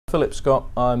Philip Scott,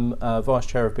 I'm Vice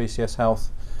Chair of BCS Health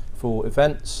for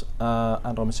events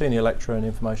and I'm a Senior Lecturer in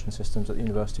Information Systems at the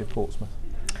University of Portsmouth.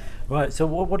 Right, so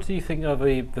what do you think are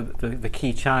the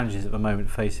key challenges at the moment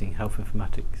facing health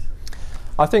informatics?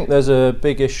 I think there's a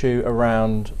big issue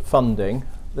around funding,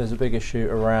 there's a big issue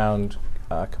around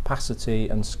capacity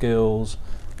and skills,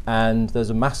 and there's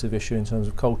a massive issue in terms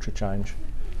of culture change.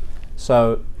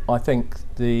 So I think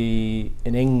in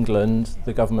England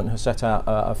the government has set out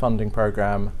a funding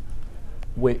programme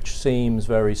which seems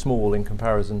very small in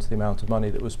comparison to the amount of money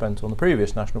that was spent on the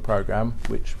previous national programme,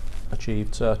 which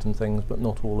achieved certain things but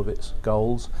not all of its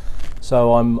goals.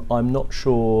 So I'm not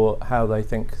sure how they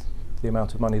think the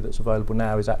amount of money that's available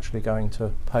now is actually going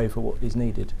to pay for what is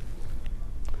needed.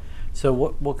 So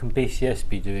what can BCS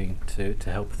be doing to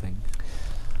help things?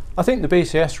 I think the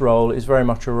BCS role is very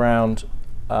much around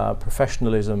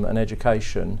professionalism and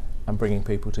education and bringing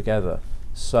people together.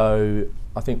 So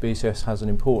I think BCS has an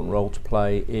important role to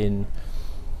play in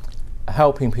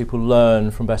helping people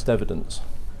learn from best evidence.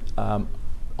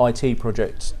 IT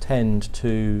projects tend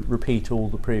to repeat all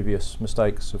the previous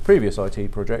mistakes of previous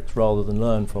IT projects rather than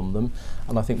learn from them,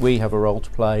 and I think we have a role to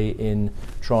play in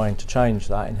trying to change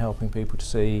that, in helping people to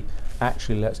see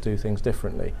actually let's do things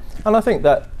differently. And I think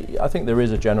there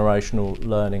is a generational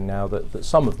learning now that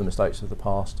some of the mistakes of the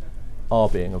past are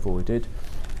being avoided.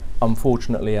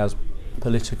 Unfortunately, as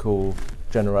political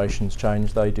generations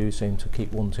change, they do seem to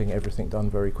keep wanting everything done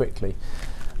very quickly.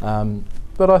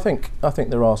 But I think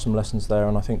there are some lessons there,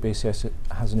 and I think BCS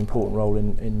has an important role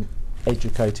in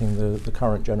educating the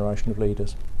current generation of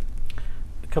leaders.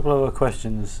 A couple of other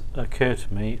questions occur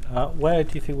to me. Where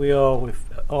do you think we are with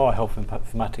our health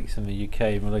informatics in the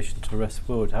UK in relation to the rest of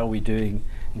the world? How are we doing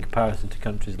in comparison to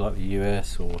countries like the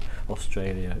US or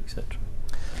Australia, etc.?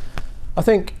 I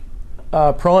think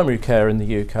primary care in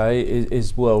the UK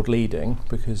is world leading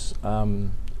because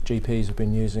GPs have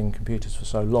been using computers for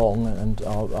so long and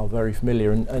are very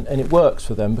familiar, and it works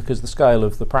for them because the scale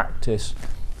of the practice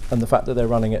and the fact that they're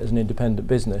running it as an independent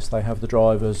business, they have the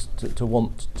drivers to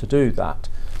want to do that.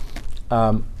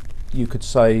 You could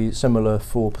say similar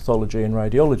for pathology and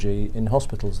radiology in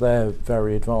hospitals. They're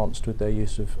very advanced with their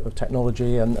use of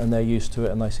technology and they're used to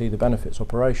it and they see the benefits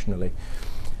operationally.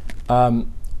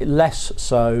 Less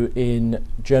so in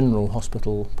general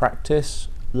hospital practice,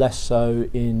 less so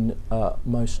in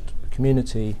most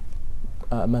community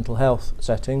mental health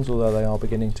settings, although they are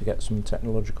beginning to get some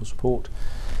technological support.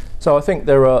 So I think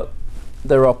there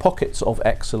are pockets of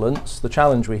excellence. The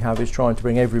challenge we have is trying to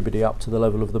bring everybody up to the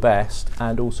level of the best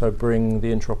and also bring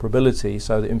the interoperability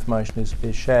so that information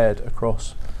is shared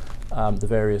across the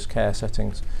various care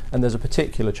settings. And there's a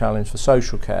particular challenge for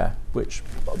social care, which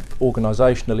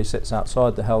organisationally sits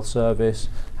outside the health service,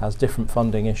 has different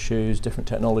funding issues, different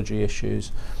technology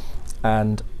issues,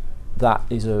 and that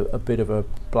is a bit of a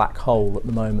black hole at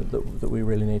the moment that we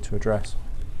really need to address.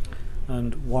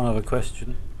 And one other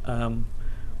question,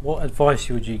 what advice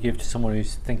would you give to someone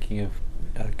who's thinking of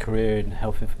a career in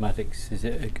health informatics?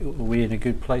 Are we in a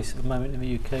good place at the moment in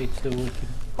the UK still working?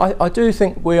 I do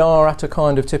think we are at a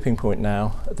kind of tipping point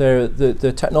now.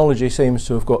 The technology seems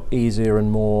to have got easier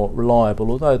and more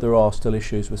reliable, although there are still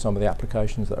issues with some of the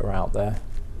applications that are out there.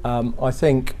 I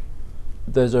think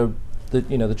there's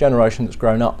the generation that's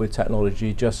grown up with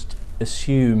technology just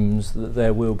assumes that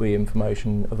there will be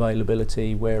information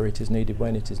availability where it is needed,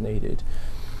 when it is needed.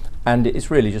 And it's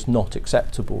really just not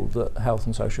acceptable that health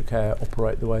and social care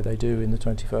operate the way they do in the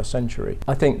 21st century.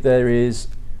 I think there is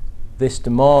this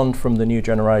demand from the new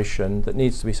generation that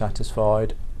needs to be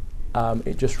satisfied.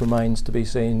 It just remains to be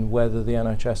seen whether the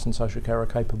NHS and social care are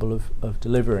capable of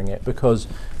delivering it, because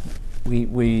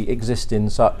we exist in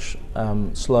such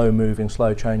slow-moving,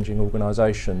 slow-changing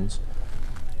organisations.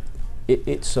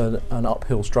 It's an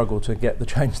uphill struggle to get the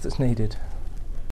change that's needed.